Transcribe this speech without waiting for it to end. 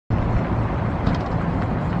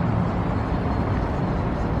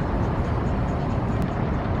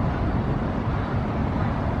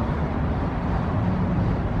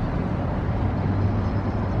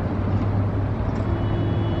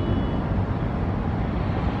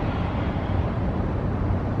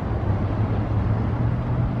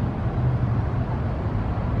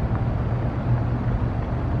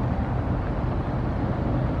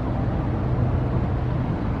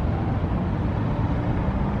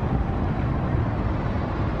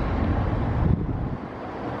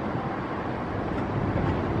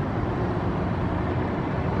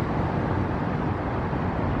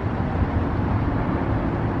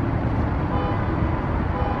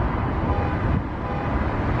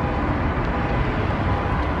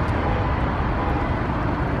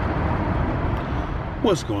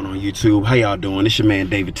What's going on, YouTube? How y'all doing? It's your man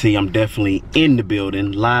David T. I'm definitely in the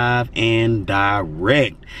building, live and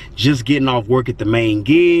direct. Just getting off work at the main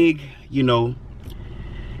gig, you know.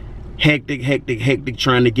 Hectic,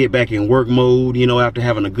 trying to get back in work mode, you know, after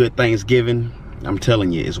having a good Thanksgiving. I'm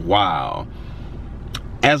telling you, it's wild.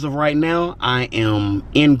 As of right now, I am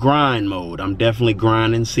in grind mode. I'm definitely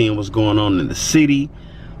grinding, seeing what's going on in the city.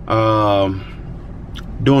 Doing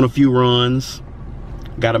a few runs.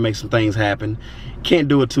 Got to make some things happen. Can't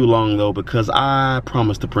do it too long though, because I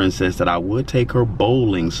promised the princess that I would take her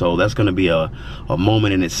bowling. So that's going to be a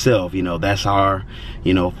moment in itself. You know, that's our,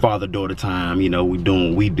 you know, father-daughter time. You know, we doing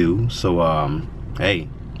what we do. So, hey,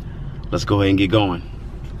 let's go ahead and get going.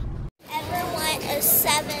 Ever want a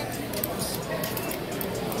 7?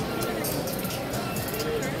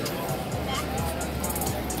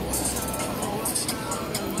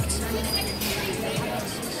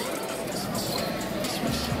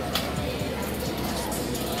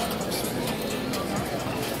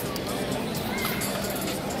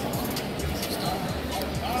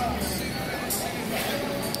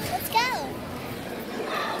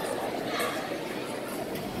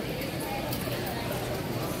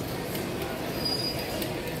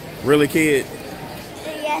 Really, kid?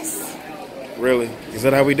 Yes. Really? Is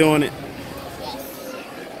that how we doing it? Yes.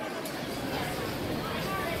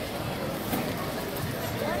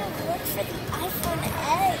 I want to look for the iPhone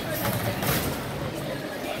X.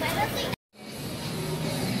 I don't think.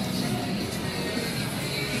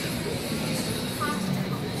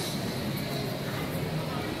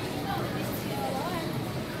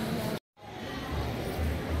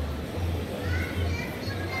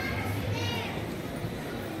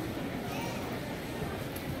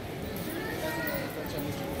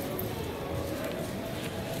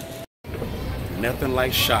 Nothing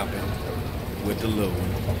like shopping with the little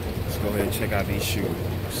one. Let's go ahead and check out these shoes.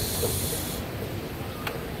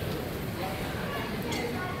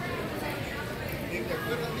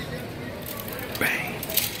 Bang.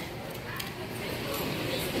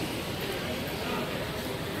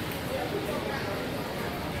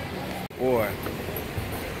 Boy,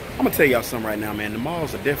 I'm gonna tell y'all something right now, man. The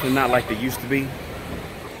malls are definitely not like they used to be.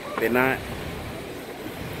 They're not.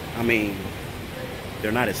 I mean,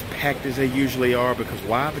 they're not as packed as they usually are. Because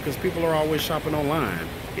why? Because people are always shopping online.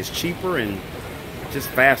 It's cheaper and just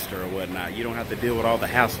faster or whatnot. You don't have to deal with all the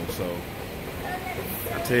hassle. So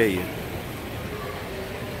I tell you,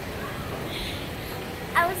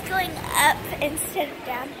 I was going up instead of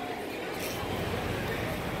down.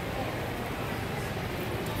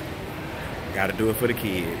 gotta do it for the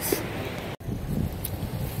kids.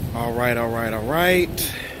 All right.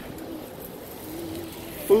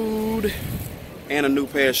 Food and a new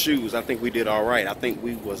pair of shoes. I think we did all right. I think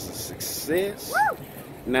we was a success. Woo!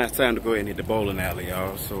 Now it's time to go ahead and hit the bowling alley,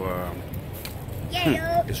 y'all. So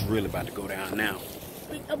Yeah. it's really about to go down now.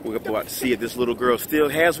 We're about to see if this little girl still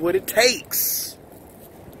has what it takes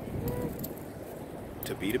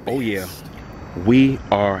to be the best. Oh yeah, we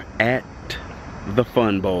are at the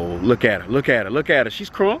Fun Bowl. Look at her. She's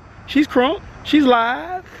crunk. She's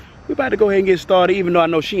live. We about to go ahead and get started, even though I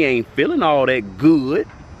know she ain't feeling all that good.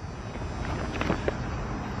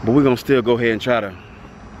 But we're gonna still go ahead and try to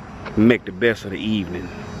make the best of the evening.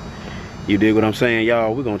 You dig what I'm saying,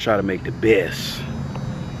 y'all? We're gonna try to make the best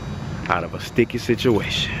out of a sticky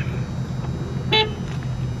situation.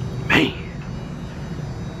 Man,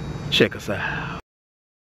 check us out.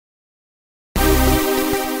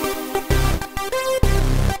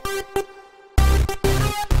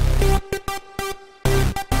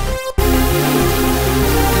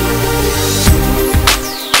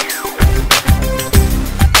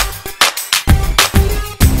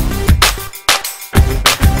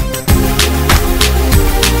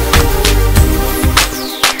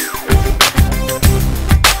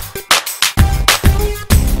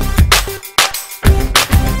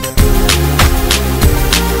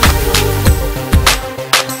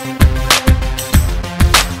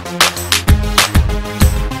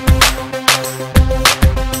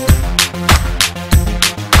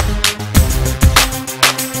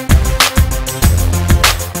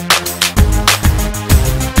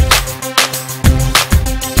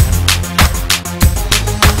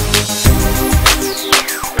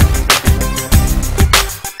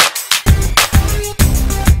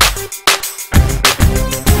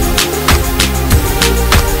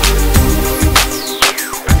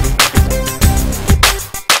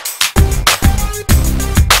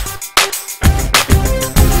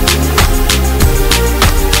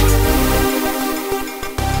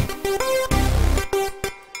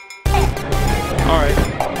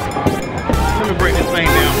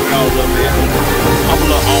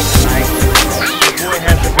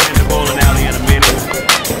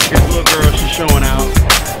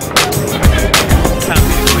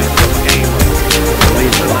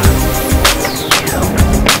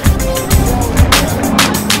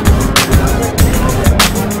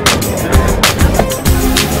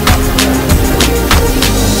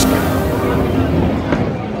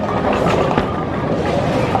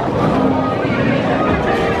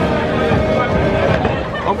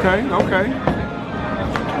 Okay, okay.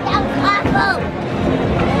 That was awful.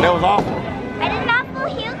 That was awful. I did not full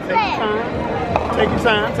heel Take your clip. time. Take your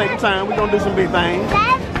time. Take your time. We're gonna do some big things.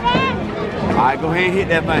 That's it. All right, go ahead and hit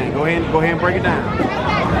that thing. Go ahead and break it down.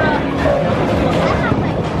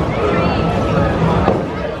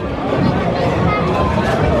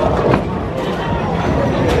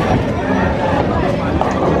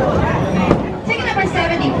 Ticket number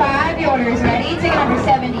 75, your order is ready. Ticket number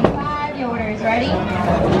 75, your order is ready.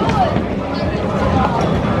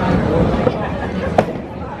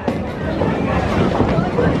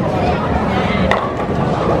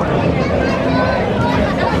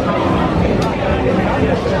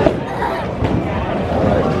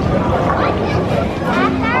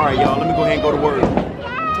 All right, y'all. Let me go ahead and go to work.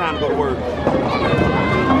 Time to go to work.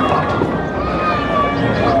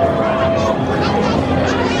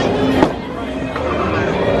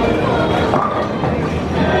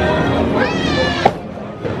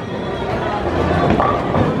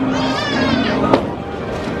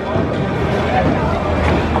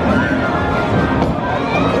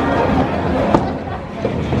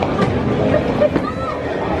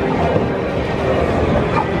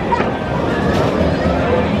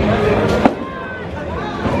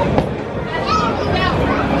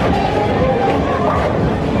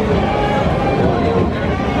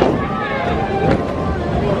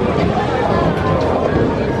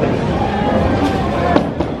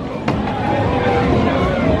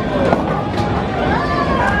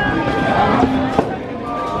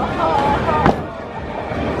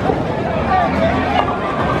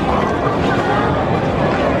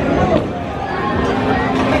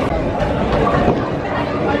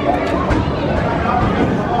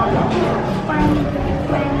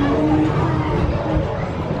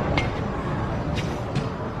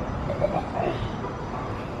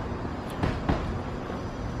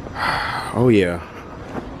 Oh yeah.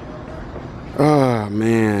 Oh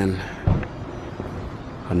man.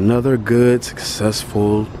 Another good,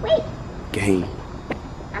 successful Wait, game.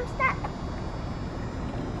 I'm stuck.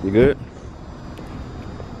 You good?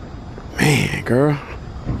 Man, girl.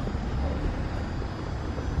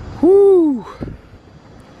 Whoo.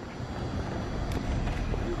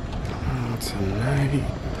 Oh, tonight.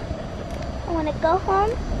 I want to go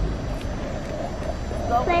home,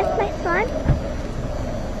 play with my son,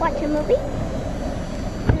 watch a movie,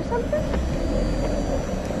 do something.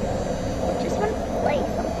 Just want to play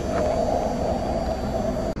something.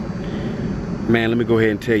 Man, let me go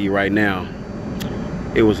ahead and tell you right now.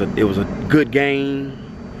 It was a good game.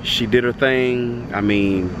 She did her thing. I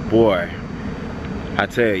mean, boy, I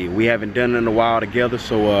tell you, we haven't done it in a while together,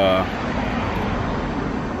 so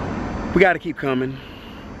we got to keep coming.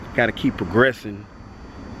 Got to keep progressing.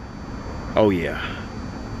 Oh yeah,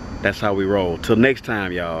 that's how we roll. Till next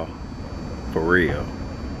time, y'all. For real.